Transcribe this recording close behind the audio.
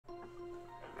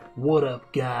What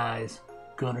up, guys?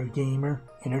 Gunner Gamer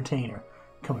Entertainer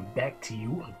coming back to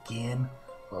you again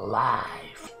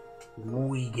live.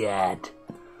 We got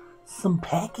some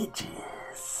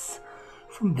packages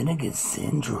from Vinegar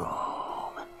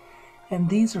Syndrome, and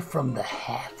these are from the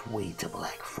halfway to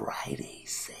Black Friday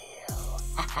sale.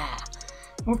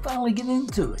 We're finally getting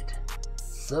into it.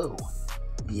 So,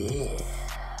 yeah.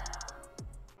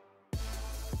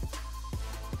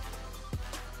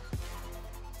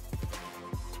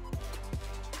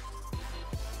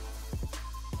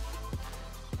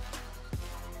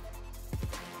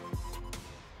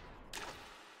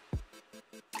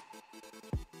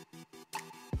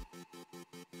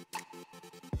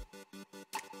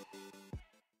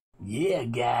 Yeah,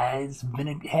 guys,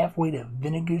 halfway to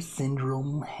Vinegar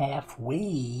Syndrome,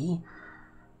 halfway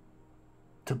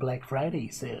to Black Friday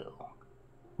sale.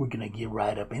 We're gonna get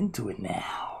right up into it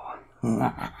now.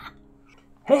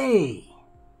 Hey,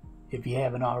 if you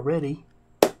haven't already,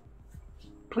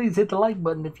 please hit the like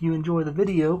button if you enjoy the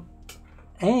video,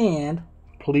 and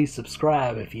please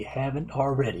subscribe if you haven't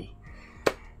already.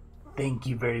 Thank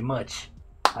you very much.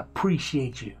 I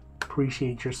appreciate you.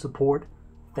 Appreciate your support.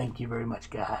 Thank you very much,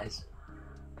 guys.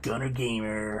 Gunner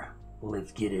Gamer,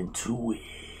 let's get into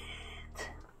it.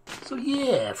 So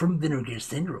yeah, from Vinegar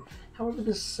Syndrome. However,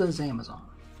 this says Amazon.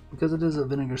 Because it is a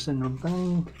Vinegar Syndrome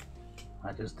thing,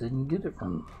 I just didn't get it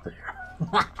from there.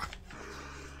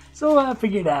 So I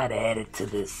figured I'd add it to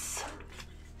this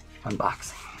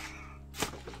unboxing.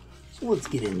 So let's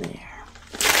get in there.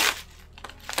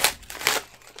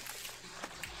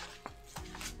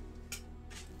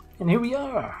 And here we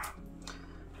are.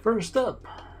 First up,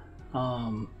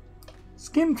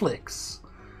 Skin Flicks.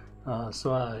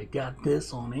 So I got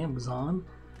this on Amazon.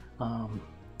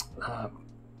 I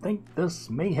think this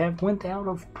may have went out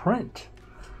of print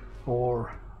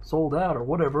or sold out or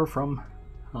whatever from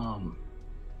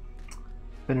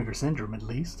Vinegar Syndrome, at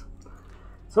least.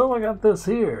 So I got this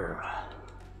here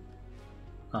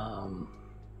from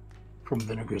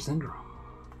Vinegar Syndrome,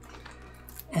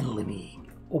 and let me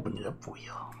open it up for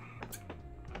you.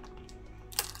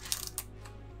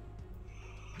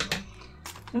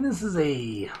 And this is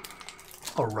a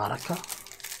erotica.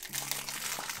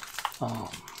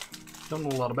 Don't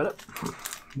know a lot about it,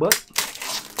 but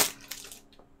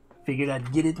figured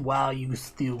I'd get it while you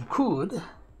still could.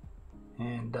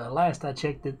 And last I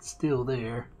checked, it's still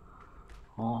there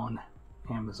on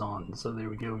Amazon. So there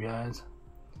we go, guys.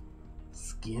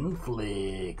 Skin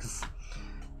Flicks.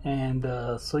 And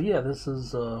so yeah, this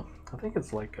is I think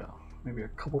it's like maybe a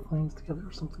couple things together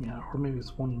or something, or maybe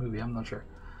it's one movie. I'm not sure.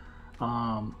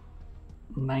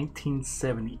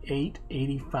 1978,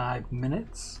 85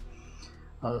 minutes.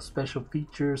 Special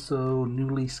feature, so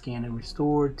newly scanned and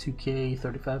restored, 2K,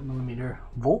 35mm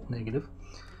volt negative.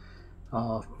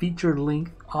 Feature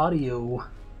length audio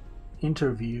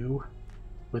interview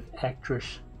with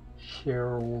actress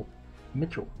Sharon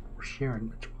Mitchell.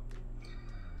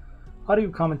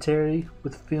 Audio commentary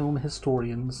with film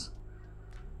historians,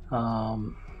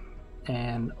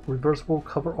 and reversible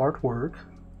cover artwork.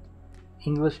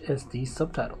 English SD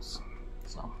subtitles.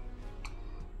 So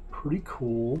pretty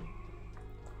cool.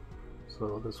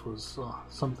 So this was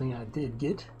something I did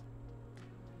get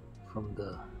from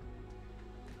the,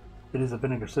 it is a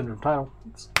Vinegar Syndrome title.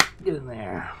 Let's get in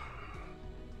there.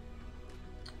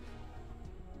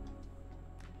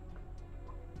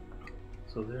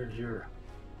 So there's your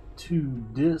two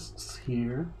discs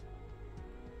here.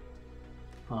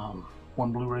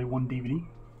 One Blu-ray, one DVD.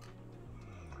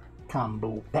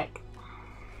 Combo pack.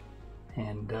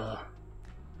 And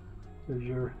there's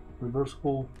your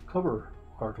reversible cover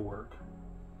artwork,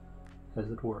 as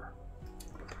it were.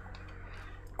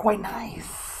 Quite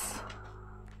nice.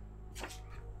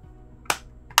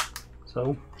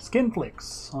 So, Skin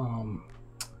Flicks,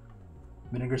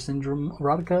 Vinegar Syndrome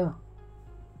erotica,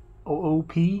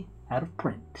 OOP, out of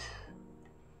print.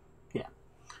 Yeah.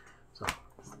 So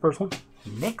that's the first one.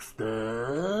 Next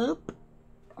up.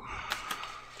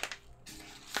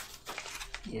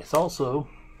 Yes, also,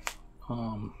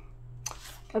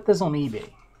 got this on eBay.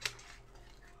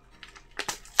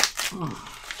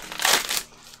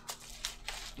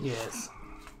 Yes.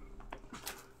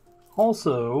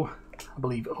 Also, I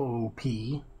believe OOP,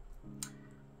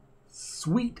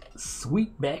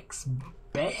 Sweetback's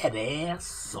Badass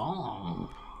Song,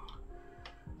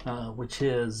 which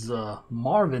is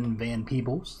Marvin Van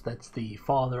Peebles. That's the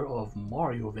father of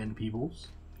Mario Van Peebles.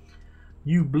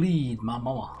 You bleed my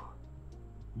mama.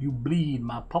 You bleed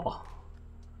my papa,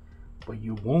 but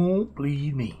you won't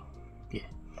bleed me. Yeah.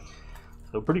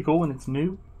 So pretty cool, and it's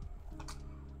new.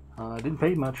 I didn't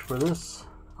pay much for this.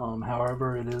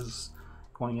 However, it is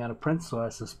going out of print, so I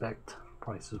suspect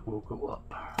prices will go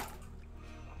up.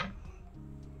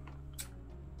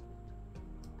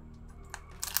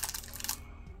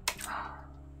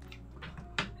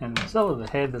 And the seller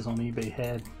that had this on eBay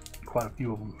had quite a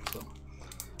few of them, so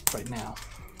right now.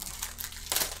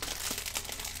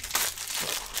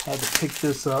 So, had to pick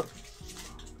this up.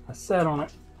 I sat on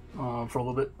it for a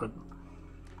little bit, but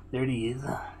there it is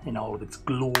in all of its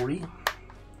glory.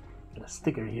 Got a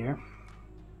sticker here.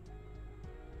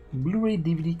 Blu-ray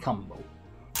DVD combo.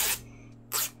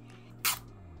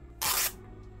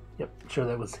 Yep, sure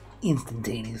that was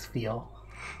instantaneous feel.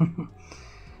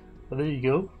 But there you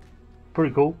go.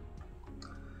 Pretty cool.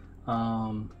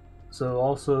 So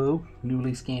also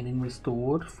newly scanned and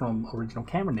restored from original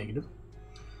camera negative.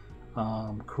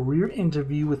 Career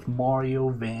interview with Mario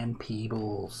Van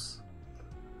Peebles.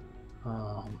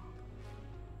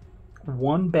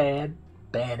 One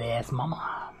badass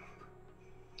mama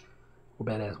or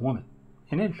badass woman.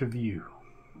 An interview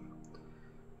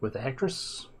with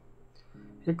actress.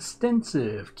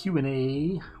 Extensive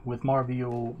Q&A with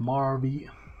Marvin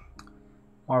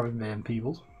Van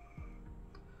Peebles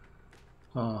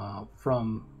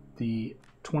from the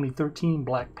 2013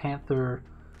 Black Panther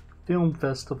Film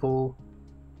Festival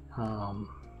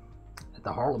at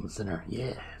the Harlem Center.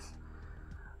 Yes.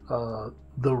 The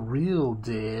Real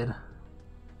Dead.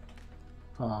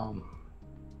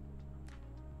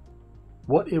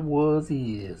 What It Was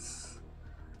Is.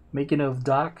 Making of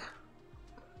Doc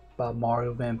by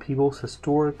Mario Van Peebles.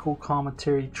 Historical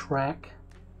commentary track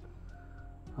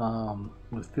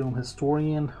with film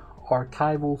historian,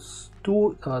 archival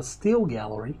steel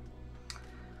gallery,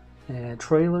 and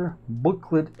trailer,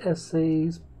 booklet,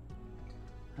 essays,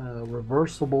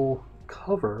 reversible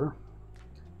cover,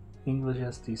 English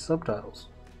SD subtitles.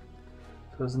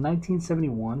 So it was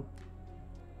 1971,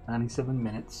 97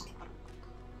 minutes.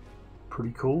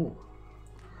 Pretty cool.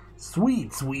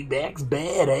 Sweetback's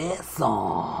badass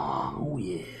song. Oh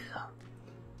yeah.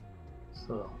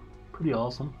 So pretty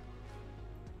awesome.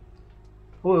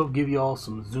 We'll give you all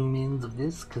some zoom ins of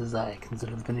this because I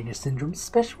consider the Vinegar Syndrome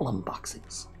special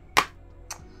unboxings.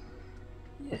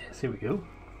 Yes, here we go.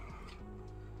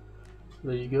 So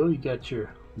there you go, you got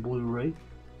your Blu-ray,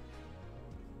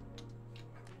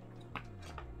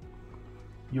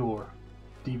 your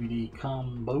DVD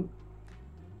combo,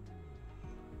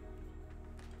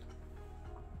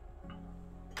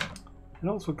 it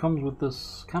also comes with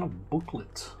this kind of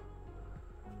booklet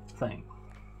thing.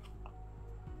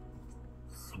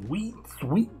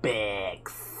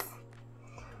 Sweetbacks.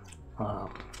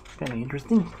 Kind of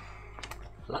interesting.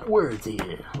 A lot of words here.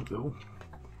 There we go.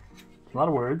 A lot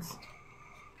of words.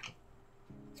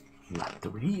 A lot to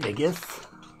read, I guess.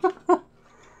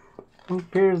 Who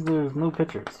cares there's no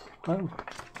pictures? Well,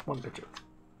 one picture.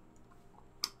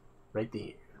 Right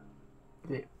there.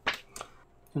 There.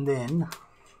 And then,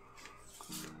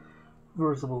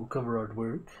 reversible cover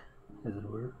artwork, as it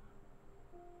were.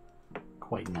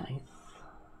 Quite nice.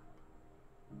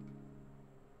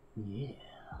 Yeah.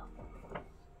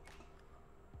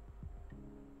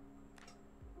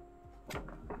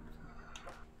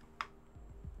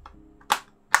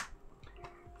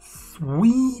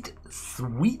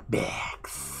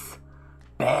 Sweetbacks.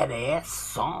 Badass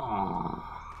song.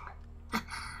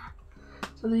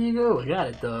 So there you go. I got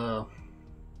it.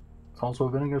 It's also a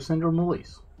Vinegar Syndrome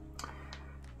release.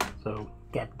 So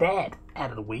got that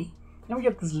out of the way. Now we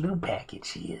got this little package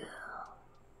here.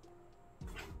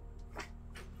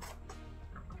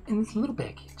 In this little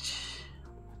package,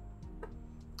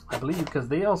 I believe, because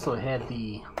they also had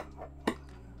the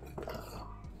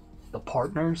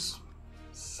partners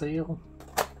sale.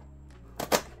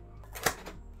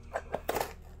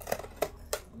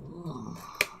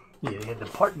 Yeah, they had the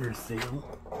partners sale,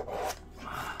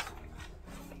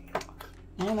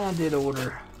 and I did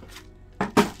order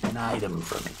an item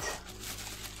from it.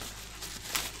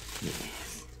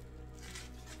 Yes.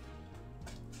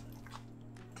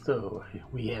 So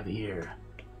we have here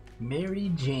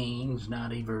Mary Jane's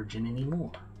Not a Virgin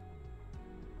Anymore.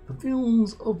 The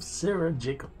films of Sarah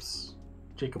Jacobson,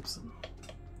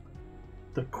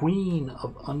 the queen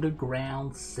of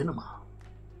underground cinema.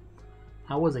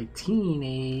 I was a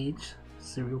teenage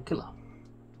serial killer.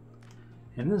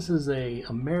 And this is a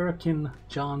American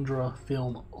Genre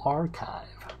Film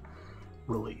Archive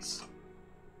release.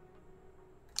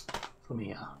 Let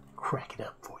me crack it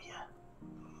up for you.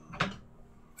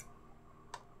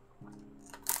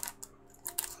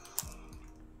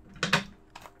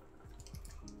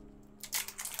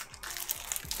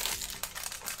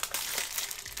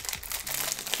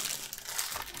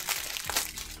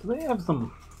 So they have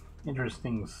some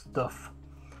interesting stuff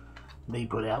they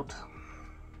put out.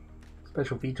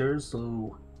 special features.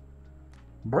 So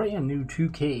brand new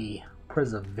 2K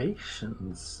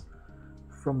preservations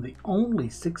from the only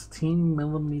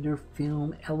 16mm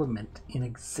film element in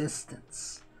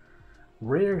existence.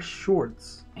 Rare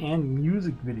shorts and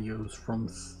music videos from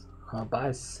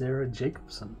by Sarah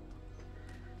Jacobson.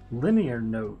 Linear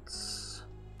notes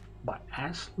by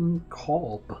Ashlyn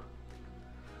Kolb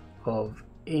of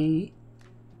AGFA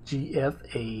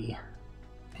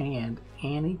and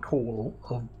Annie Cole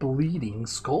of Bleeding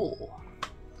Skull.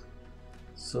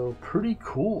 So pretty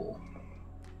cool.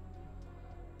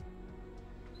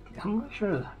 I'm not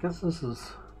sure. I guess this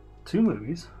is 2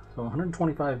 movies. So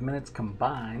 125 minutes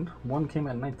combined. One came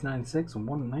out in 1996 and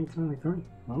one in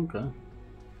 1993. Okay.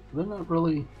 They're not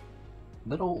really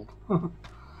that old.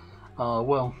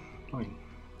 Well, I mean,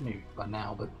 maybe by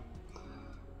now, but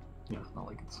you know, it's not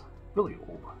like it's really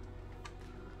old.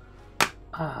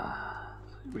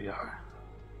 Here we are.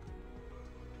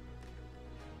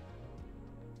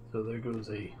 So there goes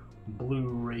a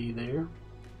Blu-ray there.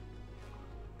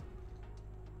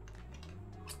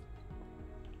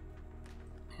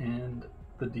 And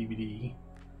the DVD,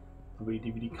 the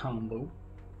DVD combo.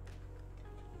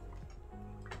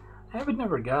 I haven't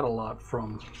never got a lot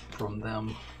from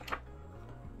them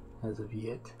as of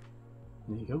yet.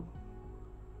 There you go.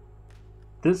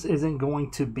 This isn't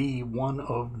going to be one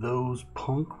of those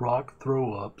punk rock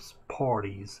throw-ups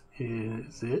parties,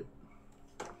 is it?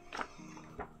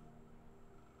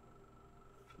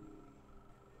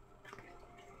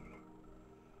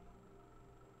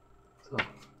 So,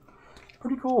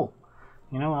 pretty cool.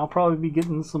 You know, I'll probably be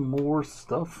getting some more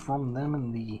stuff from them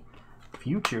in the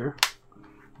future,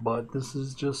 but this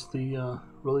is just the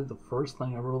really the first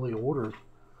thing I really ordered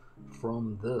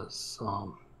from this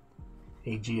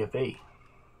AGFA.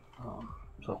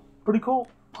 So pretty cool.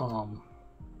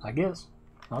 I guess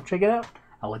I'll check it out.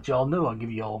 I'll let y'all know. I'll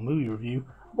give y'all a movie review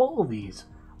of all of these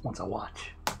once I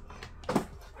watch.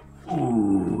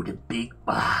 Ooh, the big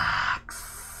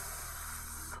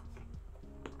box.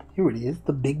 Here it is,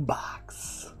 the big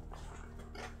box.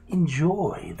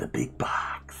 Enjoy the big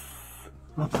box.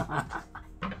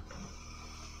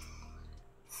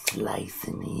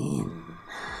 Slicing in.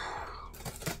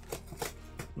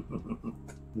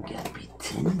 Gotta be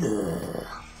tender.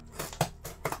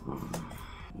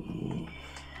 Yeah.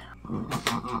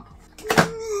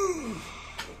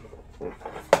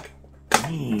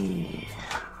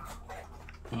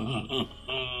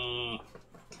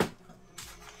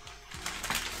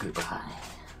 Goodbye.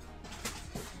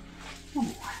 Ooh.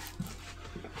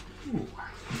 Ooh.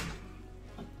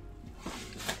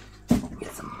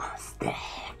 Get some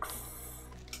stacks.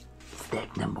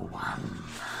 Stack number 1.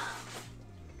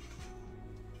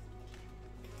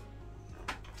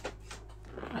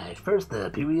 Alright, first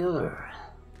up, here we are.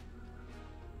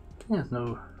 There's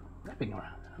no wrapping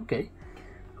around. Okay.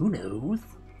 Who knows?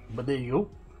 But there you go.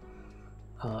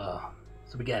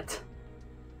 So we got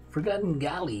Forgotten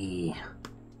Golly,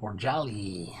 or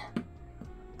Jolly,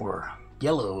 or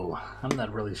Yellow. I'm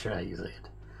not really sure how you say it.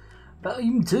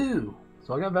 Volume 2.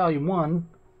 So I got Volume 1,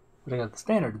 but I got the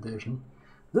standard edition.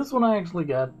 This one I actually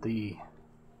got the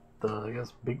I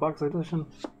guess big box edition.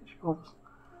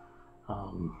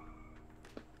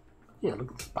 Yeah,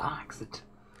 look at this box. It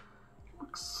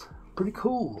looks pretty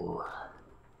cool.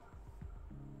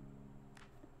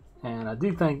 And I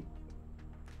do think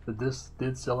that this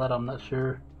did sell out. I'm not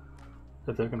sure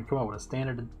if they're going to come out with a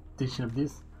standard edition of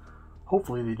this.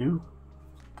 Hopefully they do.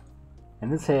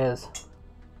 And this has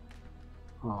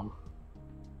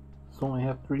it's only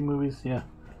have 3 movies. Yeah,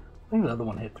 I think the other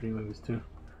one had 3 movies too.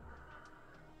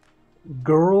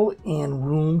 Girl in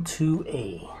Room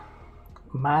 2A,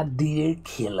 My Dear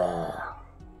Killer,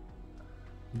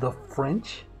 The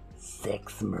French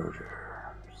Sex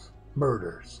Murders.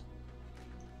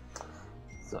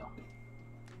 So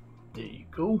there you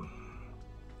go.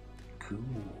 Cool.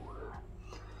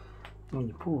 When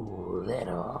you pull that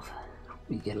off,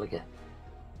 you get like a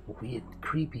weird,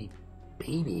 creepy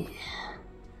baby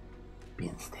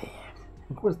being stabbed.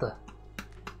 And of course, the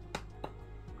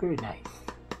very nice,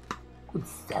 good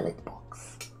salad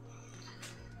box.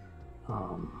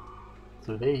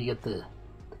 So there you get the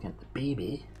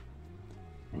baby,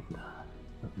 and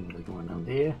nothing really going on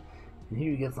there. And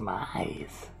here you get some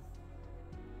eyes.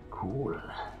 Cool.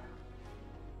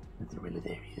 Nothing really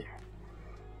there either.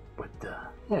 But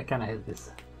yeah, it kind of has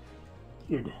this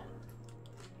weird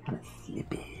kind of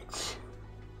slippage.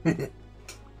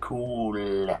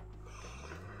 Cool.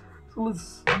 So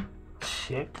let's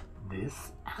check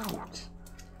this out.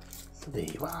 So there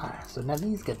you are. So now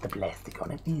these got the plastic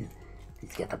on it. These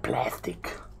got the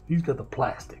plastic. These got the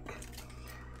plastic.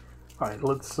 All right,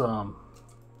 let's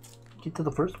get to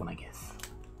the first one, I guess.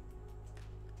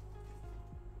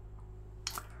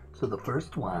 So the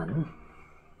first one,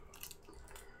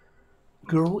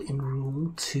 Girl in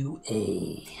Room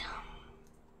 2A.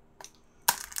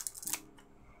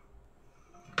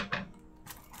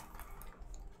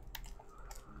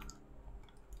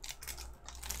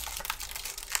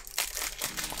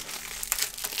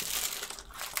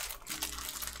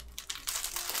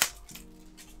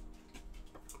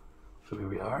 So here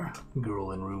we are, Girl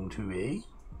in Room 2A.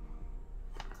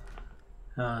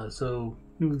 So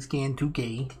newly scanned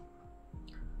 2K.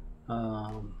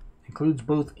 Includes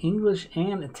both English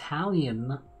and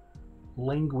Italian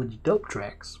language dub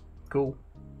tracks. Cool.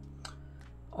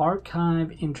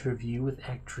 Archive interview with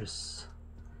actress,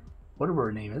 whatever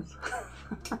her name is.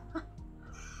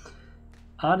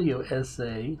 Audio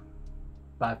essay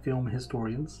by film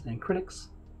historians and critics,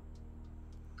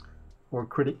 or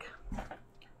critic.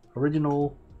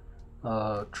 Original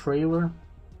trailer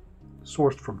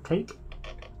sourced from tape.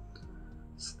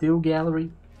 Still gallery,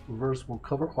 reversible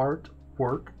cover art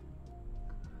work,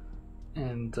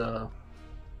 and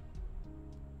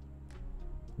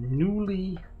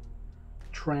newly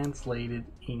translated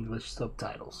English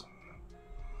subtitles.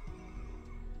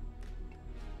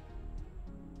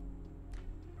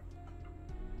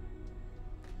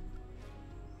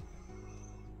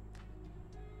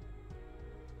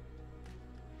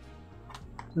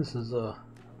 This is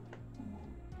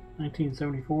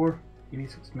 1974,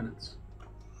 86 minutes.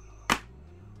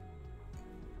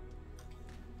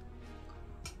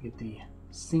 Get the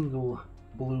single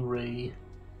Blu-ray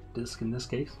disc in this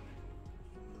case,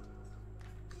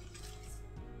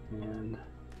 and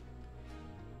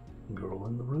Girl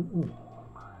in the Room.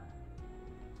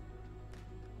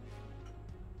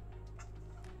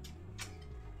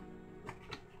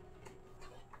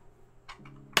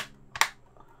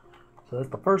 So that's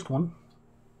the first one.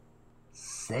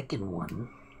 Second one,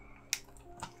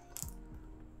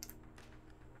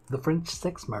 The French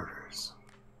Sex Murders.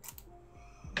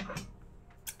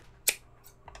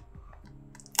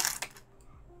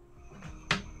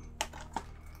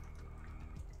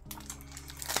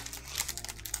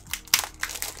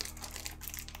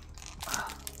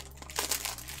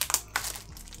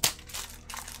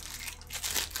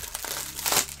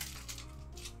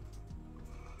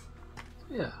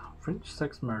 Yeah, French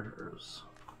Sex Murders.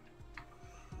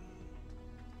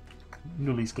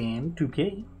 Newly scanned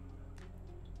 2K.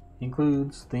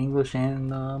 Includes the English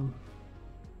and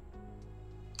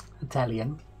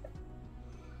Italian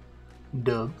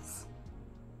dubs.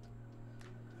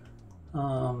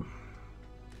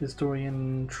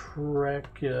 Historian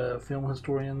track, film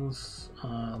historians,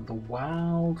 The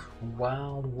Wild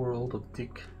World of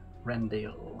Dick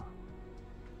Rendale.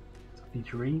 It's a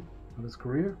featuree of his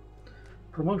career.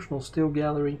 Promotional still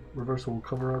gallery, reversible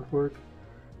cover artwork,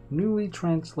 newly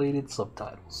translated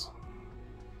subtitles.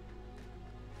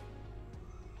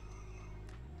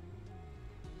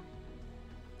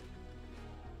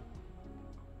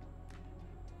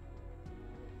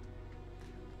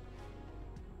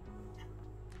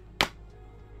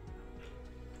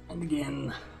 And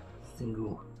again,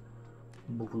 single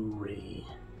Blu-ray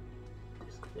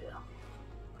disc there.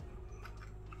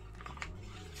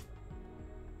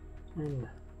 And,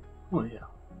 oh yeah,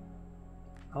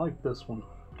 I like this one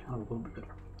kind of a little bit better.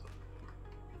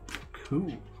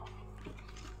 Cool.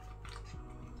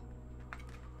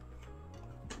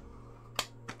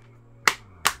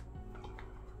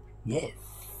 Yes,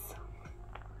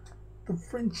 The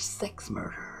French Sex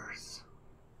Murders.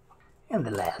 And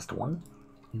the last one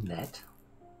in that,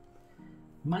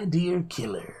 My Dear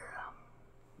Killer.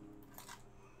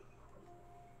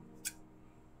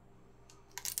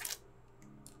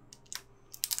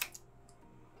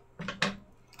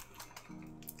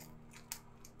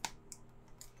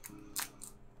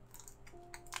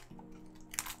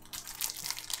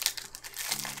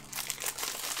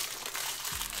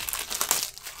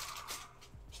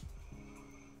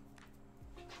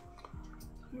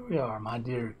 Here we are, My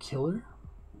Dear Killer.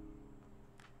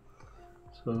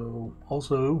 So,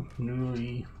 also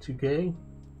newly 2K,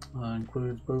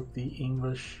 includes both the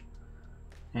English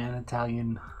and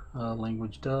Italian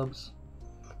language dubs.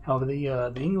 However,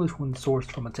 the English one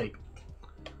sourced from a tape.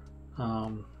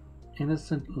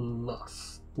 Innocent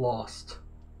Lost,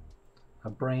 a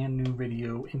brand new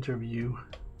video interview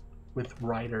with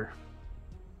writer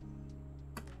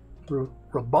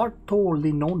Roberto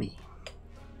Linoni.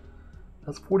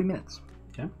 That's 40 minutes.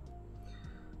 Okay.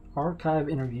 Archive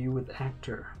interview with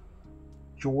actor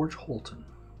George Holton.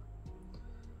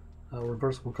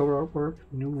 Reversible cover artwork,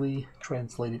 newly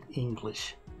translated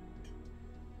English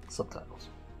subtitles.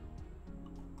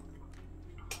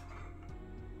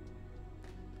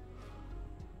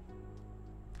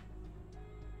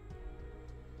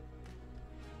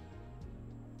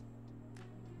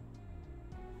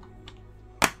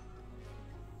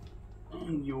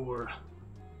 in your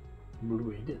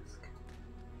Blu-ray disc.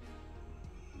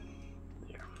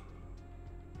 There.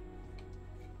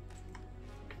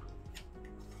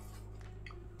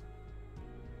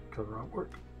 Cover artwork.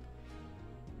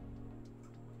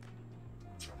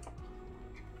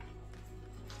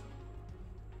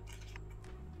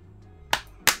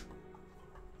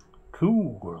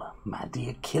 Cool, my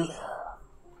dear killer.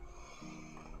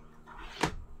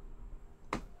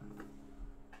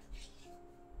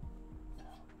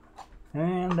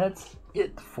 And that's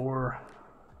it for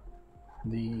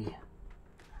the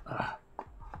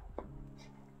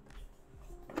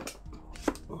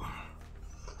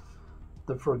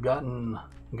Forgotten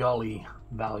Golly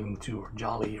Volume 2, or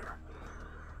Jolly, or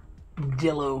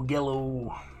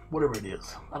Gello, whatever it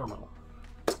is. I don't know.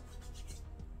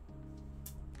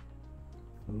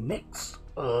 Next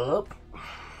up,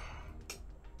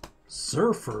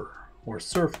 Surfer, or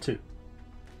Surf 2.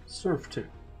 Surf 2.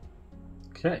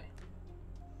 Okay.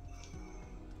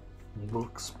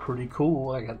 Looks pretty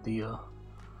cool. I got the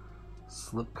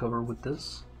slip cover with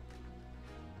this.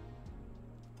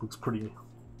 Looks pretty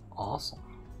awesome.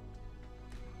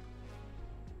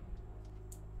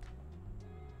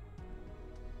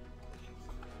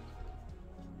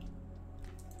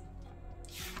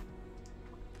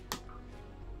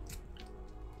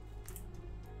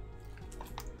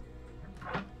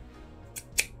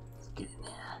 Let's get in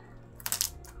there.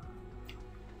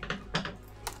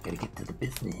 Gotta get to the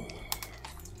business.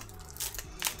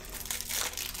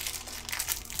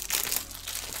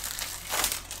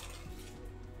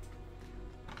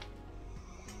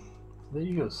 There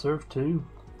you go, Surf 2.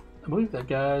 I believe that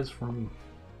guy's from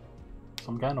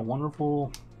Some Kind of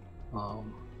Wonderful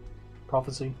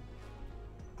Prophecy.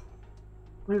 I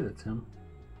believe that's him.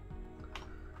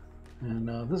 And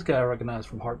this guy I recognize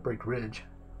from Heartbreak Ridge.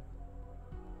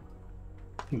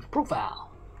 He was Profile.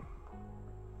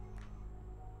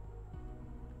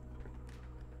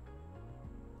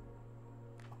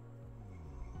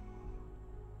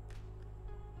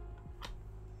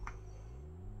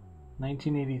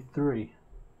 (1983),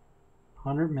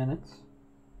 100 minutes.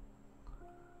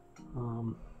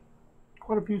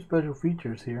 Quite a few special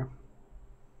features here.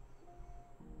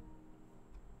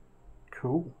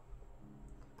 Cool.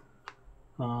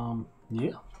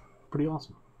 Yeah, pretty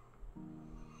awesome.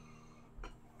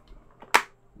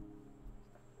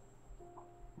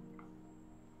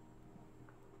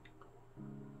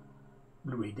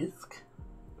 Blu-ray disc.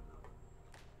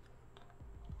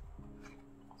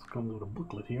 It's comes with a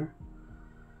booklet here.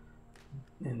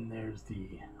 And there's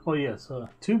the, oh yes,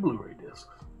 2 Blu-ray discs.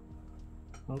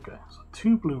 Okay, so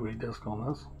 2 Blu-ray discs on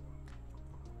this.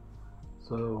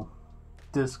 So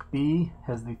disc B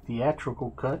has the theatrical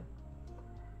cut,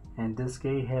 and disc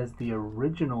A has the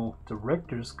original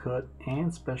director's cut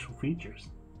and special features.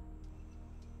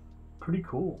 Pretty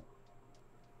cool.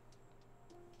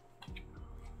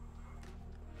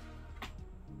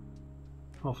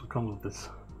 Also comes with this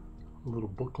little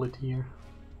booklet here.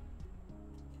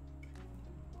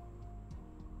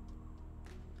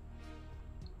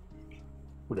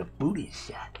 With a booty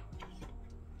shot.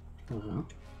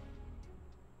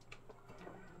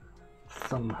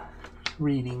 Some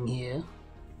reading here.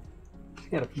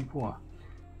 Got a few more,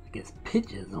 I guess,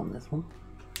 pictures on this one.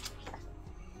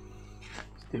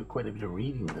 Still quite a bit of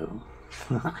reading though.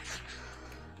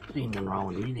 Ain't nothing wrong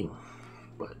with reading,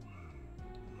 but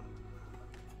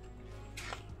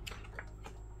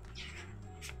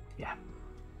yeah,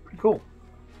 pretty cool.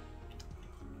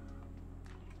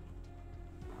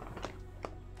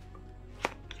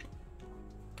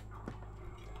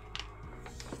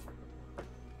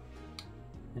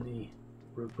 Any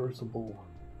reversible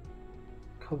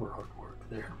cover artwork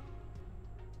there.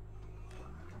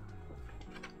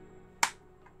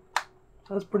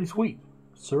 That's pretty sweet.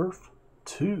 Surf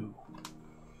 2.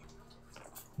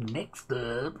 Next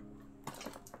up,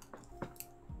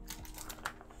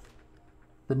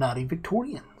 the Naughty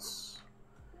Victorians.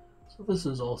 So this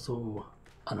is also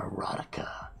an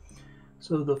erotica.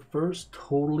 So the first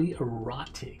totally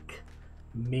erotic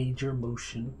major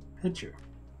motion picture.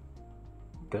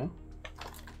 Okay.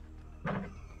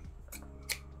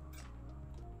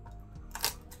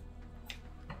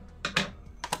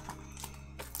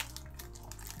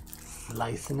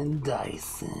 Slicing and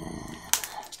dicing.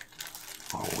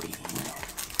 Oh, wait.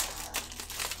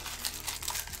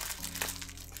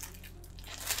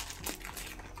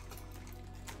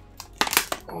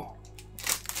 Oh.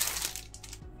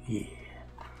 Yeah.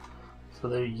 So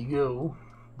there you go.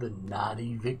 The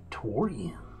Naughty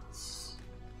Victorians.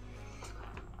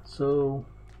 So,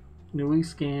 newly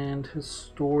scanned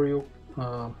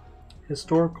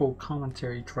historical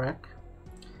commentary track.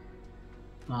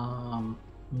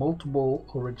 multiple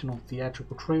original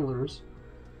theatrical trailers,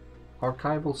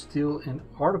 archival still and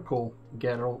article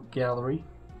gallery,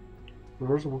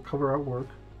 reversible cover artwork,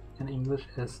 and English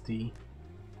SD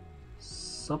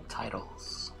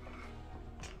subtitles.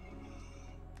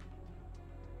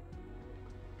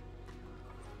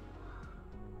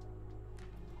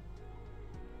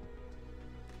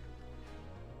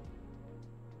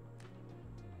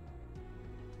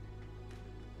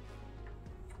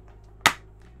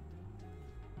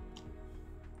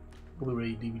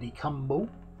 Blu-ray DVD combo.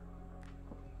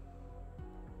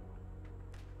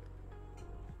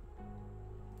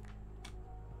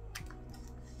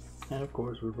 And of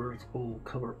course, reversible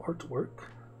cover artwork.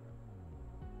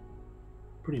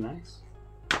 Pretty nice.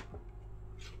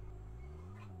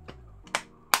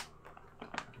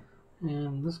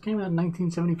 And this came out in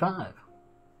 1975.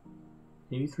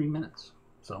 83 minutes.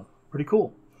 So, pretty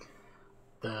cool.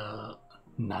 The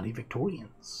Naughty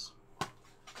Victorians.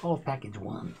 Oh, package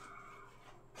 1.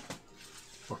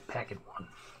 Or packet 1.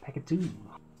 Packet 2. Here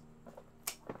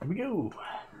we go.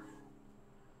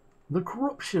 The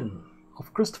Corruption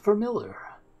of Christopher Miller.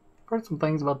 I've heard some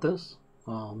things about this.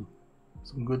 Some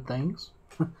good things.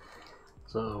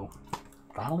 So,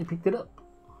 finally picked it up.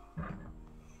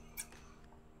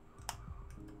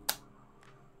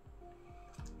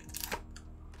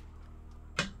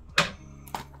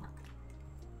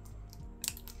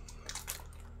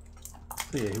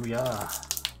 So yeah, here we are.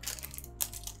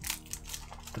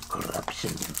 The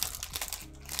Corruption.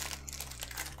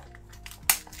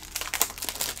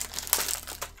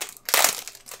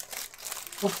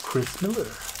 Of Chris Miller.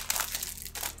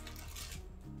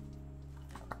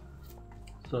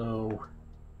 So,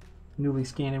 newly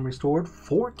scanned and restored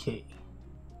 4K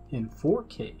in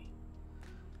 4K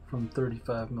from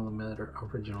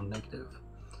 35mm original negative.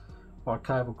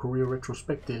 Archival career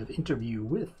retrospective interview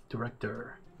with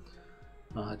director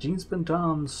Gene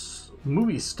Spenton's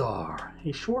Movie Star,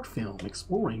 a short film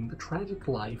exploring the tragic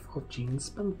life of Gene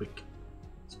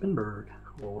Spenberg,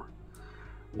 or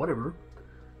whatever.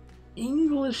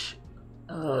 English,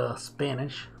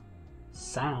 Spanish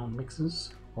sound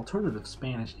mixes, alternative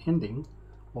Spanish ending,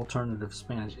 alternative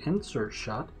Spanish insert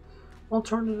shot,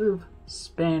 alternative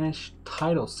Spanish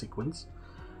title sequence,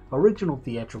 original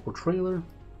theatrical trailer,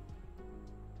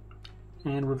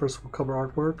 and reversible cover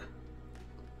artwork,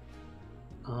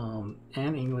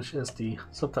 and English SD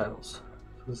subtitles.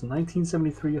 So it was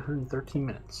 1973, 113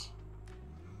 minutes.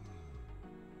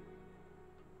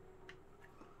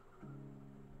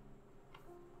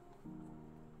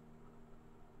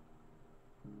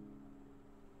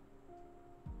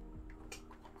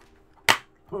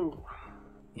 Oh,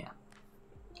 yeah.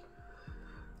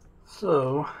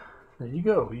 So, there you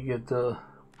go. You get the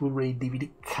Blu-ray DVD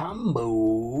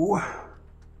combo.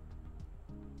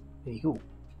 There you go.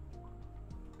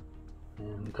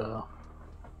 And,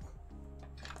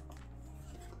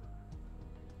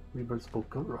 reversible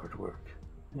cover artwork.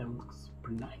 Yeah, it looks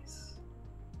pretty nice.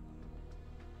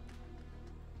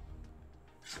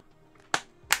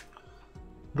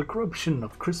 The Corruption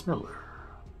of Chris Miller.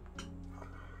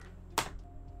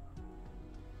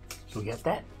 So we got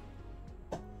that.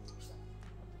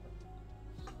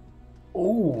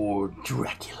 Old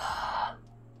Dracula.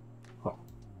 Oh.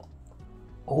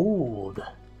 Old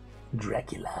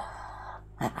Dracula.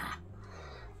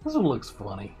 This one looks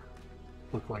funny.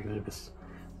 Looks like this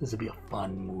would be a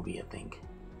fun movie, I think.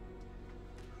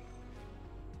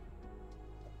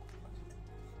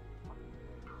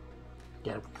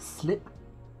 Got it with the slip.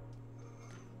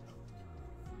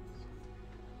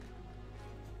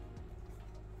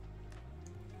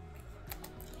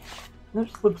 Their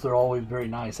slips are always very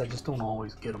nice. I just don't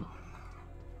always get them.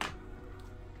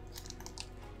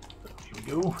 So here we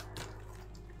go.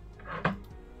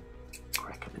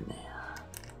 Crack them in there.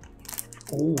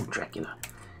 Old Dracula.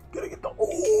 Gotta get the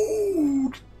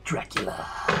old Dracula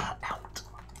out.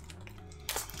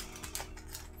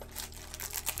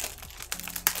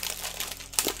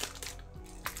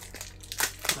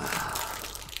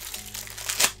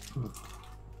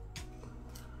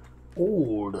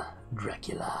 Old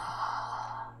Dracula.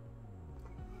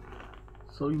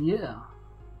 So yeah,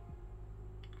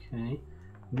 okay,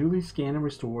 newly scanned and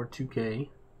restored 2K,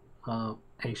 a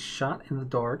shot in the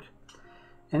dark,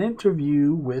 an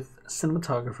interview with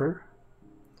cinematographer,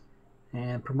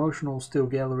 and promotional still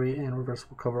gallery and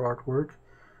reversible cover artwork.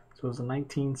 So it was a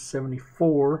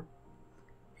 1974,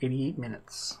 88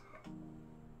 minutes.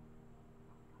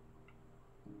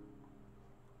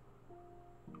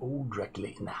 Old Dracula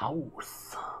in the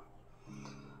house.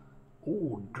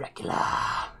 Old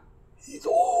Dracula. He's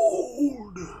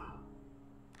old.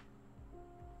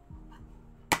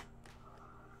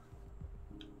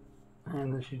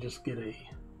 And then you just get a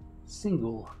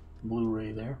single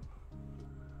Blu-ray there.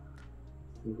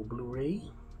 Single Blu-ray.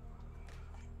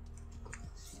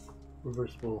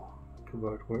 Reversible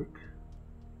cover artwork.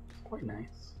 It's quite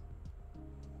nice.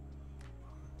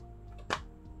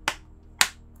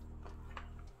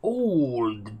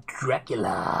 Old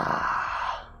Dracula.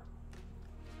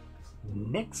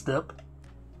 Next up,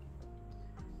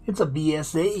 it's a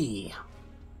BSA.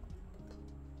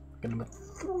 Number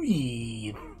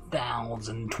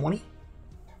 3020.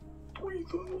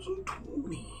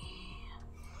 3020.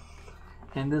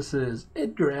 And this is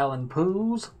Edgar Allan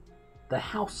Poe's The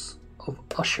House of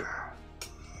Usher.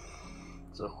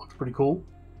 So it looks pretty cool.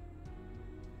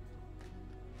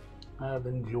 I've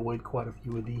enjoyed quite a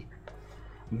few of the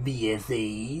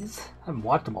VSAs. I haven't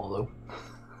watched them all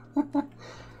though.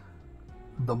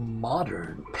 The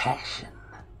Modern Passion,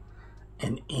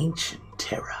 an Ancient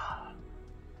Terror.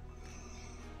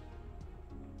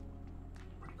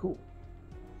 Pretty cool.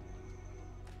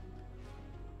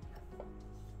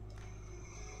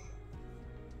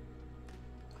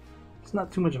 It's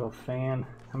not too much of a fan.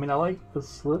 I mean, I like the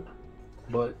slip,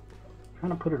 but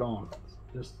trying to put it on, it's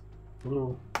just a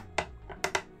little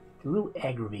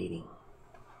aggravating.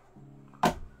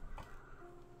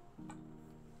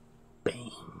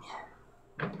 Bang.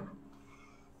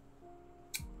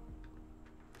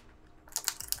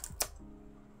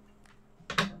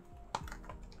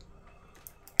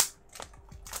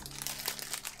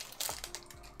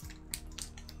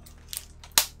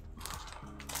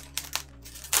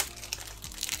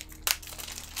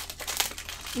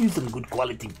 Use some good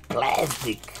quality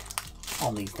plastic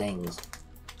on these things.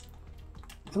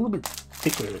 It's a little bit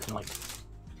thicker than like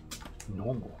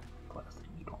normal plastic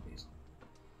on these.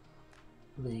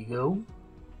 There you go.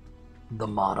 The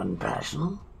Modern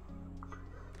Passion.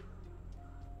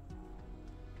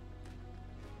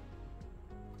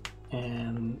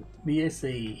 And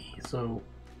BSA. So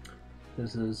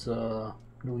this is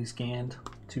newly scanned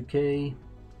 2K.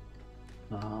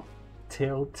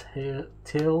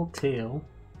 Telltale.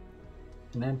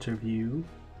 An interview.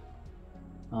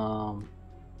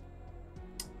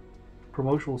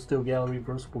 Promotional still gallery,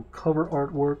 reversible cover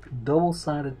artwork,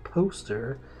 double-sided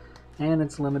poster, and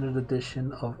it's limited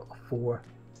edition of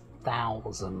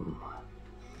 4,000.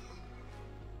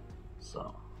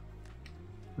 So,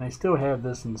 and they still have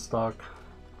this in stock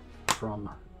from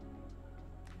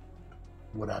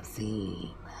what I've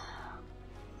seen.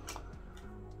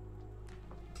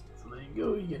 So there you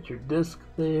go, you get your disc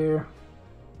there.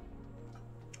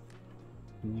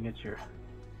 And you get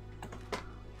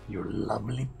your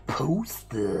lovely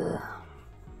poster.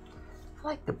 I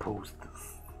like the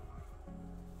posters.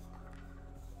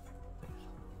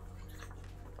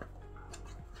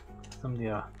 Some of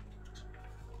you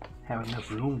have enough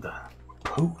room to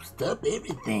post up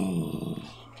everything.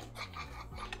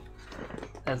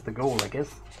 That's the goal, I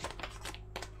guess.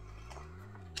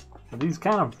 But these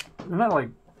kind of, they're not like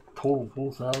total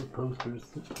full-size posters.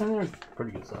 And they're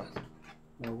pretty good size.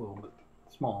 They're a little bit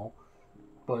small,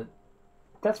 but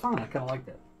that's fine. I kind of like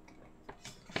that.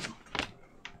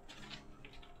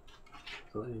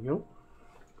 So there you go.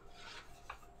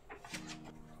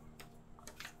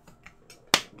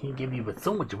 Can't give you but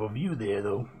so much of a view there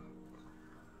though,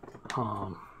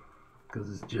 because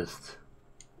it's just,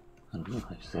 I don't know,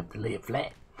 I just have to lay it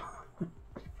flat.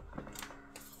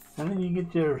 And then you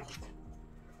get your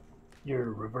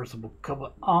reversible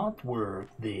cover artwork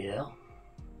there.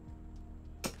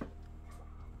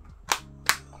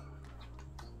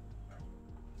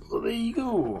 So there you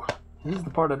go. This is the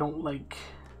part I don't like.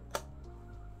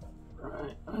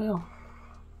 Alright, well.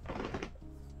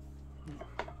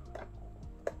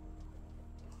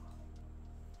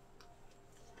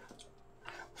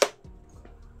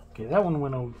 Okay, that one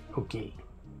went okay.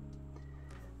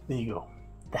 There you go.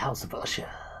 The House of Usher.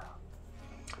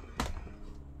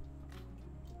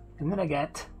 And then I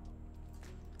got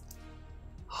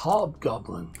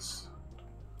Hobgoblins.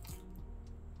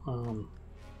 Heard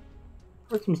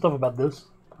some stuff about this.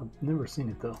 I've never seen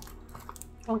it though.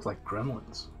 It looks like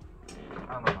Gremlins.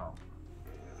 I don't know.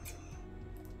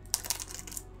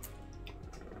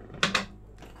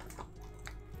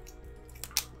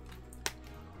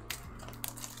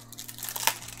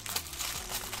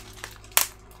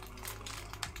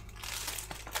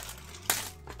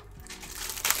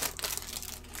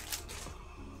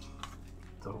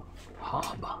 So,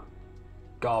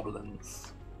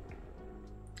 Hobgoblins.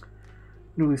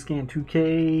 Newly scanned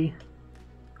 2K.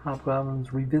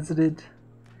 Hobgoblins Revisited.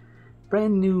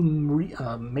 Brand new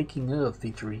making of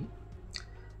featuring.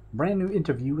 Brand new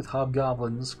interview with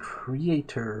Hobgoblins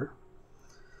creator.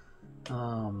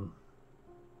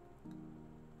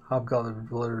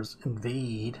 Hobgoblins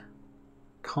Invade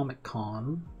Comic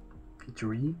Con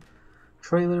featuree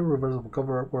trailer, reversible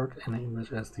cover artwork, and English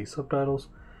SD subtitles.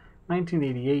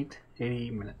 1988,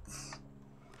 88 minutes.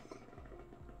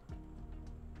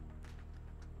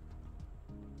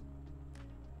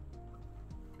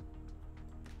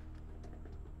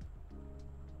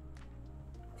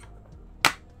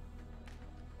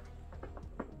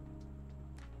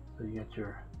 So you got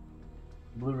your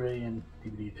Blu-ray and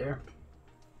DVD there.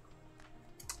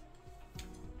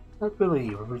 Not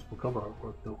really reversible cover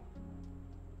artwork though.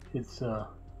 It's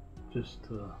just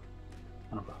kind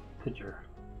of a picture.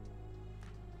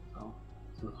 So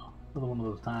it's another one of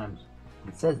those times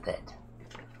it says that.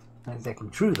 Not exactly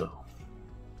true though.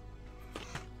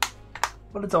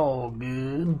 But it's all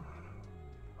good.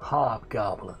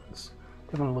 Hobgoblins.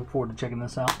 Definitely look forward to checking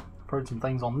this out. I've heard some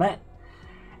things on that.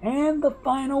 And the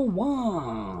final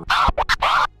one.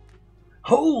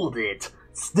 Hold it!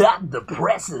 Stop the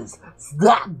presses!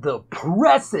 Stop the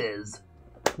presses!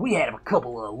 We have a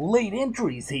couple of late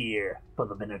entries here for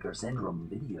the Vinegar Syndrome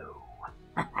video.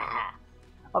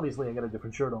 Obviously, I got a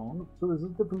different shirt on, so this is a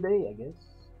different day, I guess.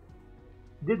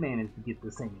 Did manage to get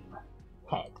the same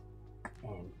hat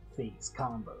and face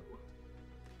combo.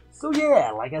 So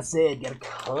yeah, like I said, got a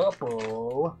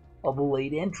couple of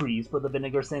late entries for the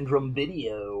Vinegar Syndrome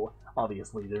video.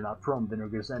 Obviously, they're not from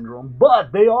Vinegar Syndrome,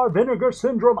 but they are Vinegar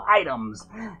Syndrome items.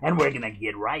 And we're gonna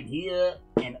get right here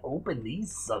and open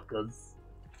these suckers.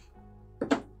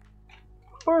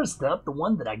 First up, the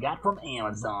one that I got from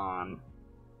Amazon.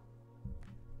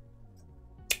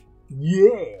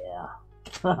 Yeah!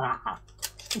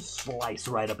 Just slice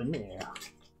right up in there.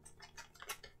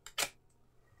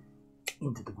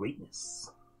 Into the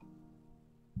greatness.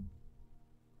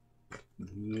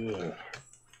 Yes.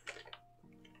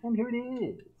 And here it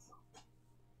is.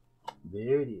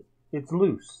 There it is. It's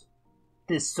loose.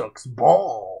 This sucks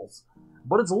balls.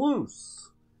 But it's loose.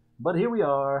 But here we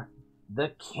are.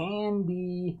 The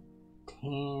Candy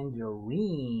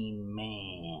Tangerine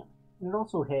Man. And it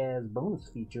also has bonus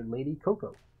featured Lady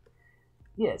Coco.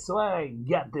 Yeah, so I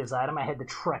got this item. I had to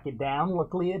track it down.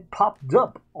 Luckily, it popped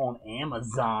up on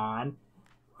Amazon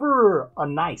for a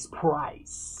nice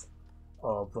price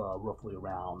of roughly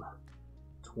around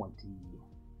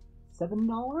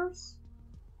 $27.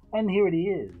 And here it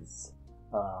is.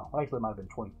 Well, actually, it might have been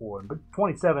 24, but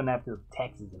 27 after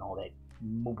taxes and all that.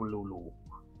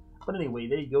 But anyway,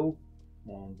 there you go.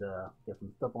 And got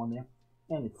some stuff on there.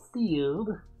 And it's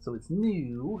sealed, so it's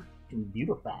new and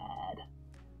beautified.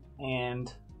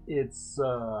 And it's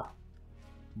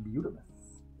beautiful.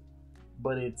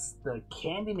 But it's the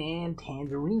Candyman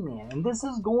Tangerine Man. And this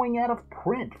is going out of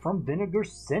print from Vinegar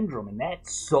Syndrome. And that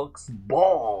sucks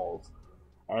balls,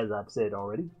 as I've said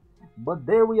already. But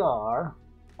there we are.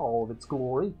 All of its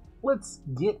glory. Let's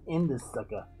get in this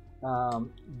sucker.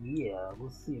 Yeah,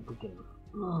 let's see if we can...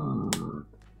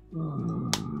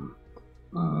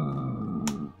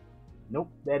 Nope,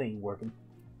 that ain't working.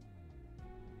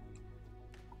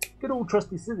 Good old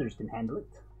trusty scissors can handle it.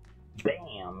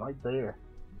 Bam, right there.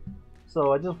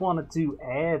 So I just wanted to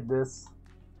add this.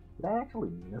 Did I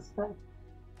actually miss that?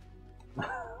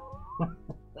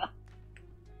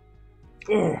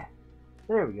 Yeah,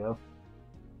 there we go.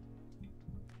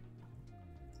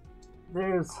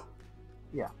 There's,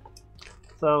 yeah.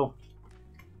 So,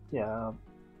 yeah,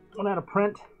 went out of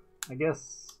print, I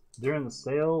guess, during the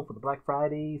sale for the Black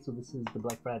Friday. So this is the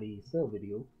Black Friday sale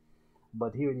video.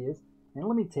 But here it is. And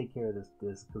let me take care of this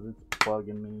disc because it's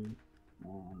bugging me.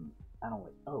 And I don't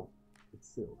like, oh, it's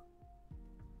sealed.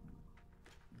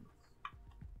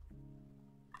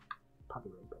 Pop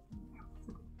it right back in there.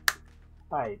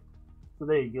 Alright, so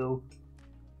there you go.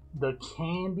 The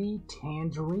Candy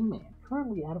Tangerine Man.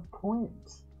 Currently out of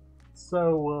print.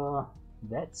 So,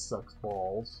 that sucks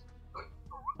balls.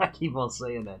 I keep on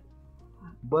saying that.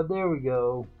 But there we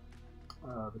go.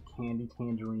 The Candy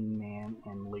Tangerine Man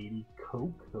and Lady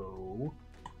Coco.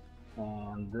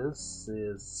 And this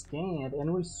is scanned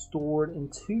and restored in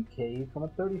 2K from a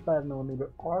 35mm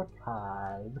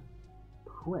archive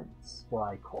print.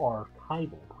 Well,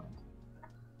 archival print.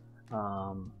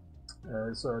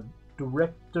 It's a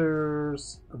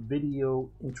director's video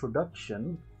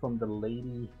introduction from the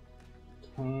Lady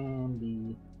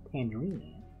Candy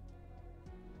Tangerine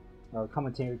Man.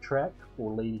 Commentary track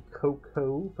for Lady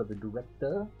Coco for the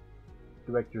director,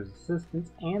 director's assistant,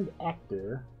 and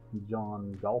actor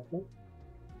John Golfel.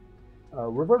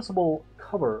 Reversible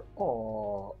cover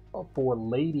for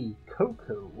Lady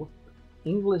Coco,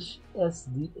 English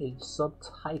SDH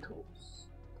subtitles.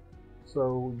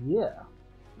 So yeah,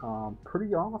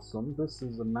 Pretty awesome. This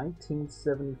is a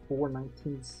 1974,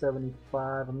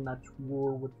 1975. I'm not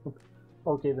sure which one.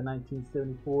 Okay, the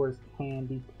 1974 is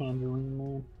Candy Tangerine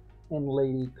Man, and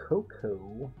Lady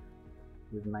Coco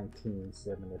is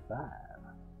 1975.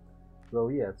 So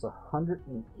yeah, it's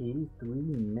 183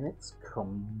 minutes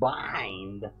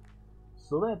combined.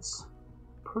 So that's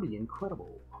pretty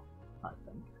incredible, I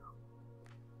think.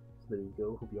 So there you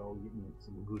go. Hope you all getting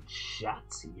some good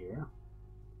shots here.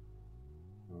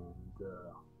 And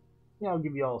yeah, I'll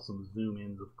give you all some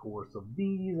zoom-ins, of course, of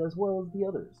these as well as the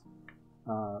others.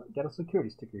 Got a security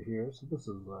sticker here, so this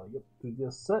is yep, through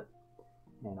this set,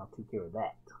 and I'll take care of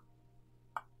that.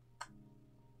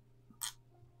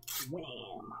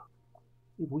 Wham!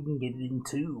 If we can get it in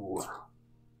two.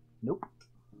 Nope.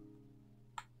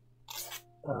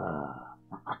 But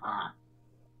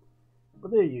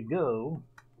there you go.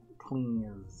 Clean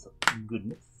as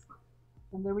goodness.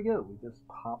 And there we go. We just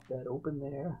popped that open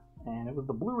there. And it was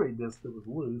the Blu-ray disc that was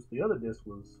loose. The other disc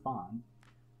was fine.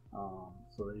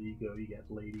 So there you go. You got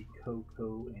Lady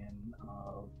Coco and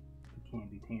the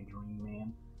Candy Tangerine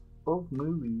Man. Both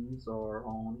movies are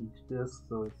on each disc.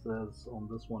 So it says on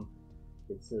this one,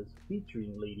 it says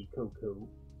featuring Lady Coco.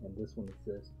 And this one it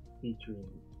says featuring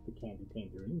the Candy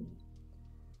Tangerine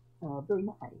Man. Very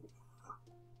nice.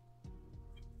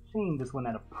 Shame this went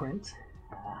out of print.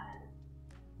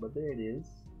 But there it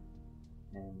is.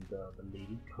 And the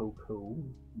Lady Coco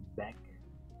back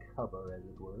cover, as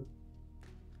it were.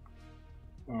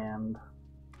 And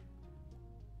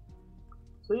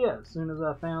so yeah, as soon as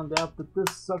I found out that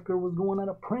this sucker was going out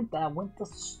of print, I went to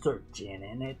searching,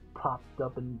 and it popped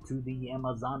up into the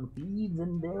Amazon feeds,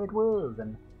 and there it was.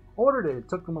 And ordered it. It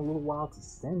took them a little while to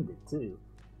send it too,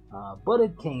 but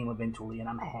it came eventually, and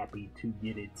I'm happy to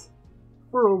get it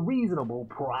for a reasonable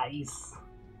price.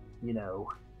 You know,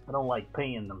 I don't like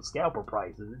paying them scalper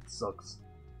prices. It sucks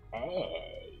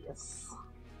ass.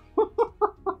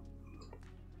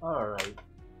 Alright.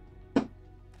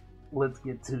 Let's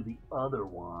get to the other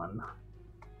one.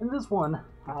 And this one,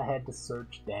 I had to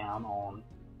search down on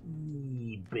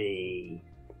eBay.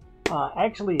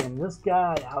 Actually, in this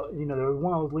guy, you know, there was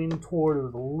one I was leaning toward. It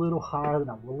was a little higher than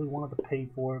I really wanted to pay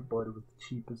for it, but it was the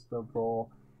cheapest of all.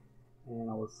 And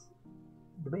I was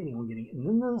debating on getting it.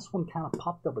 And then this one kind of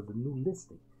popped up as a new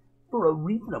listing for a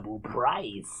reasonable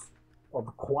price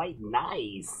of quite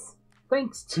nice.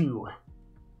 Thanks to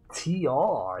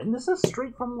TR. And this is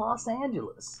straight from Los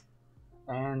Angeles.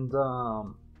 And,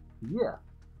 yeah.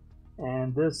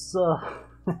 And this,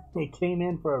 it came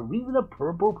in for a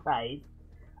reasonable price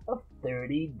of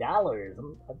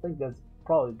 $30. I think that's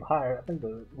probably higher. I think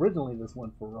originally this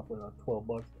went for roughly like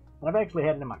 $12. And I've actually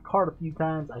had it in my cart a few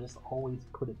times. I just always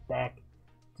put it back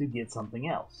to get something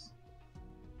else.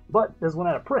 But this went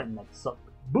out of print, and that sucked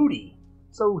booty.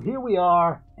 So here we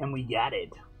are, and we got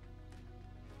it.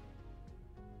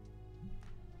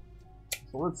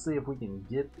 So let's see if we can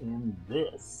get in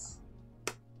this.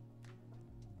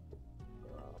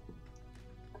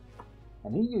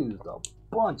 And he used a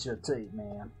bunch of tape,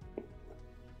 man.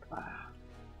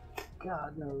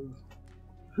 God knows.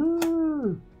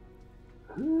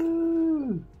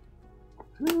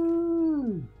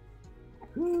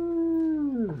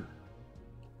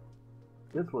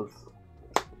 This was,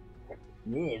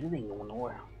 yeah, this ain't going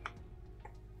nowhere.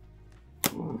 I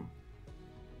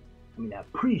mean, I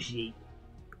appreciate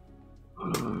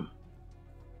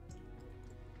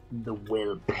the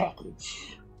well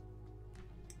package,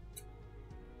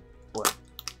 but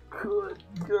good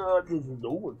God, this is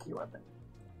overkill, I think.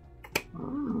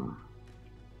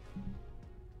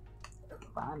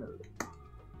 Finally.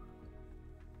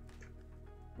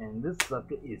 And this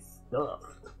sucker is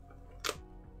stuffed.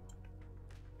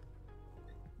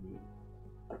 Yeah.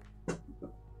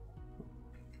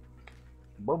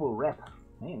 Bubble wrap.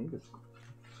 Man, you just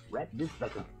wrap this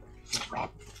sucker. Just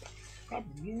wrap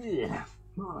good.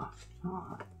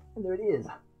 And there it is.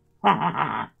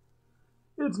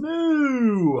 It's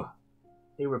new!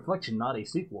 A reflection, not a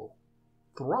sequel.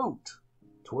 Throat.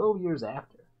 12 years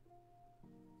after.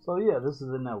 So yeah, this is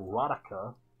an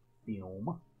erotica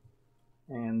film.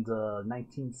 And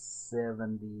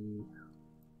 1970.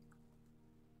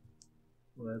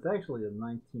 Well, it's actually a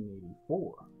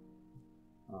 1984.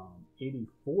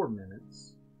 84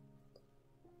 minutes.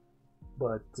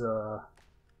 But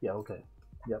yeah, okay.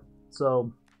 Yep.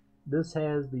 So this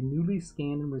has the newly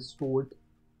scanned and restored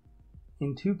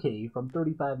in 2K from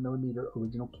 35mm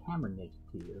original camera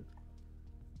negative.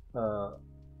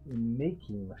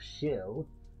 Making Michelle.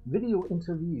 Video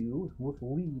interview with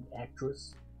lead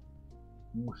actress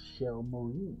Michelle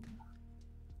Marine.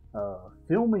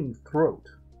 Filming Throat.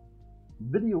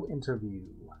 Video interview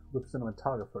with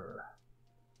cinematographer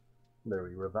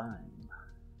Larry Revine.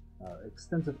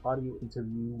 Extensive audio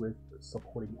interview with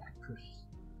supporting actress.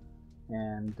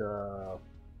 And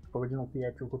original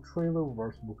theatrical trailer,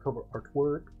 reversible cover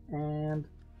artwork, and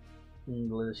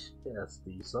English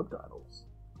SD subtitles.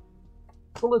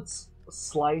 So let's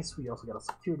slice. We also got a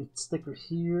security sticker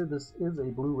here. This is a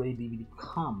Blu-ray DVD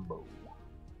combo.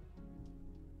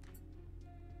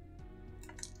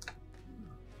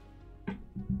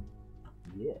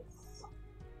 Yes.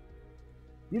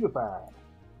 Beautified.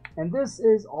 And this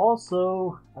is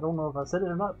also, I don't know if I said it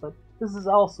or not, but this is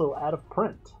also out of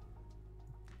print.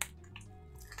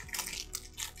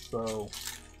 So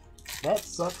that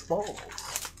sucks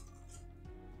balls.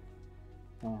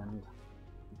 And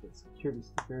get security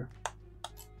sticker.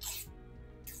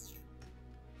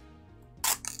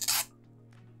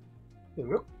 Here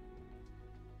we go.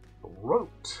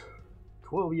 Wrote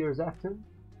 12 years after,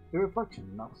 a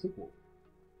reflection, not a sequel.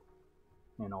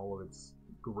 And all of its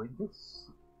greatness,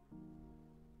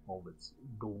 all of its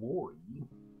glory.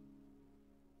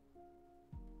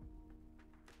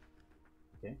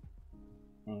 Okay.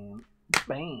 And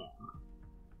bam!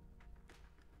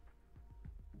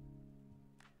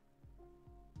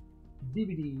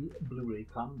 DVD Blu-ray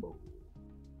combo.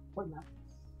 Quite nice.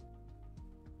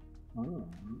 And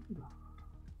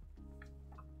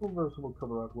reversible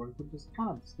cover artwork, which is kind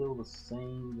of still the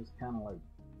same, just kind of like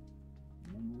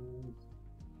memories.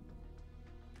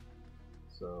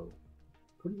 So,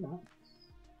 pretty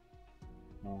nice.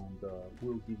 And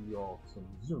we'll give you all some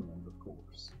zoom in, of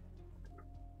course.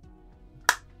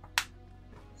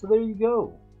 So there you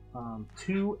go.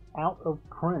 2 out of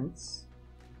prints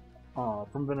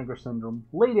from Vinegar Syndrome.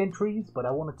 Late entries, but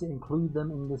I wanted to include them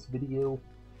in this video.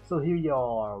 So here you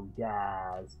are,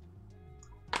 guys.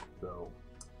 So,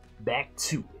 back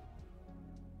to it.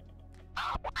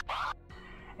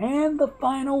 And the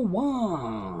final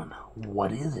one.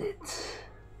 What is it?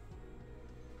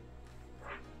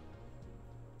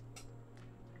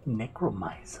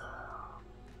 Necromizer.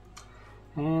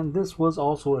 And this was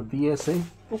also a VSA.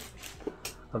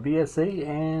 A VSA,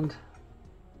 and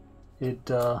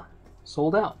it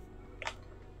sold out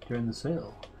during the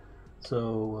sale.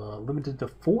 So limited to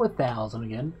 4,000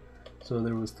 again. So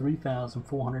there was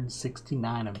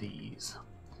 3,469 of these.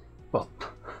 Well,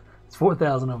 it's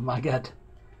 4,000 of them. I got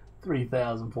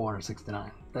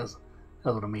 3,469. That's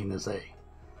what I mean to say.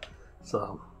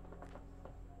 So,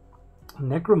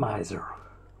 Necromizer.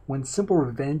 When simple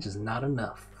revenge is not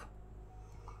enough.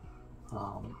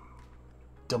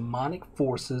 Demonic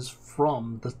forces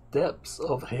from the depths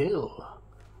of hell.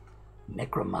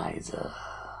 Necromizer.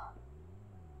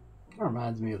 That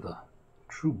reminds me of the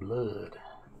True Blood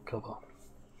cover.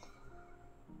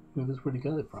 Maybe that's where he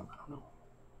got it from. I don't know.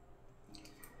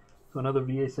 So another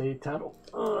VSA title.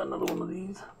 Another one of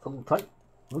these. It's a little tight.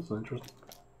 This is interesting.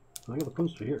 I got the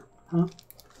poster here. Huh?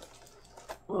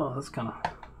 Well, that's kind of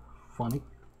funny.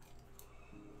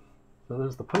 So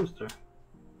there's the poster.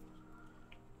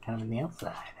 Kind of on the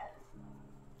outside.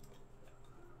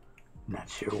 Not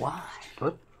sure why,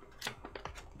 but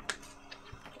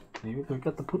maybe they've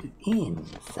got to put it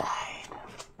inside.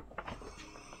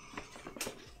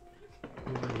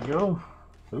 There we go.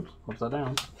 Oops, upside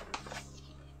down.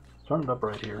 Let's turn it up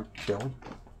right here, shall we?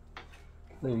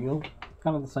 There you go.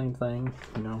 Kind of the same thing,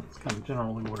 you know, it's kind of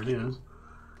generally what it is.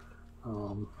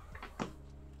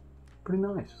 Pretty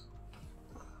nice.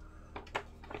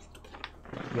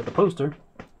 You got the poster.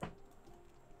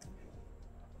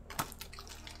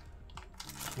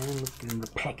 And let's get in the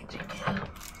packaging.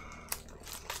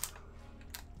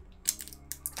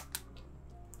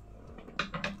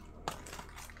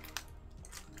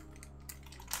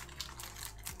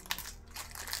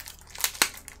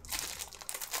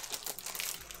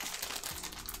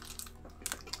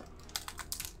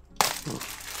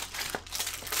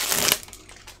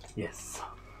 Yes.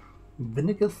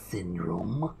 Vinegar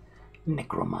Syndrome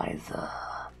Necromizer.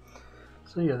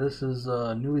 So yeah, this is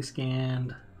newly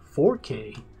scanned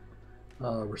 4K,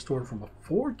 restored from a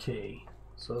 4K,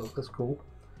 so that's cool.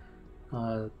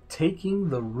 Taking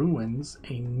the Ruins,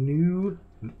 a new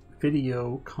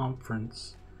video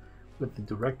conference with the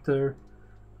director,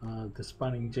 the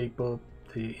Spinning J-Pop,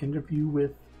 the interview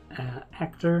with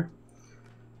actor,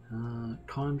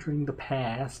 Conjuring the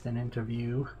Past, an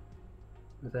interview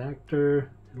with actor,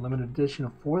 limited edition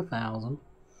of 4,000,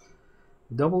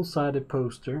 double-sided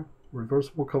poster,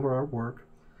 reversible cover artwork,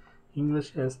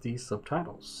 English SD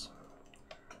subtitles.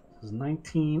 This is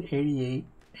 1988,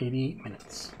 88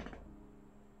 minutes.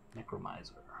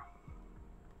 Necromizer.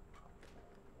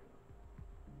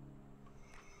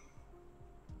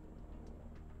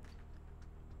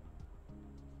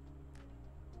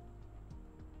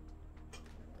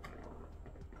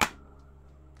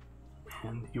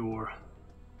 and your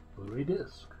Blu-ray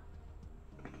disc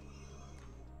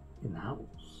in the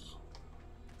house.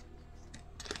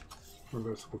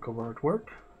 Reversible cover artwork.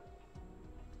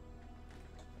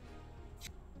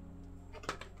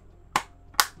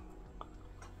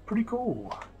 Pretty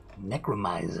cool.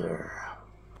 Necromizer.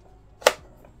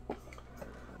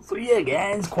 So yeah,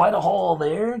 guys, quite a haul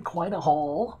there. Quite a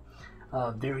haul.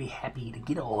 Very happy to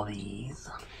get all these.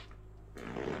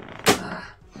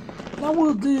 Now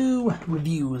we'll do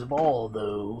reviews of all of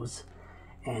those,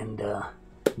 and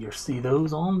you'll see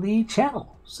those on the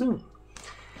channel soon.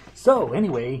 So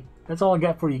anyway, that's all I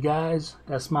got for you guys.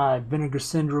 That's my Vinegar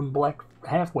Syndrome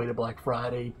halfway to Black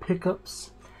Friday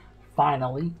pickups,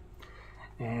 finally.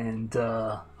 And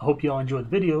I hope you all enjoyed the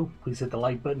video. Please hit the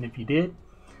like button if you did.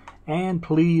 And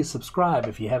please subscribe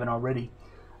if you haven't already.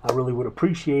 I really would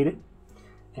appreciate it.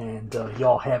 And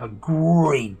y'all have a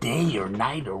great day or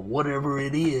night or whatever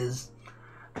it is.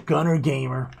 Gunner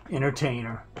Gamer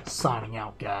Entertainer signing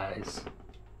out, guys.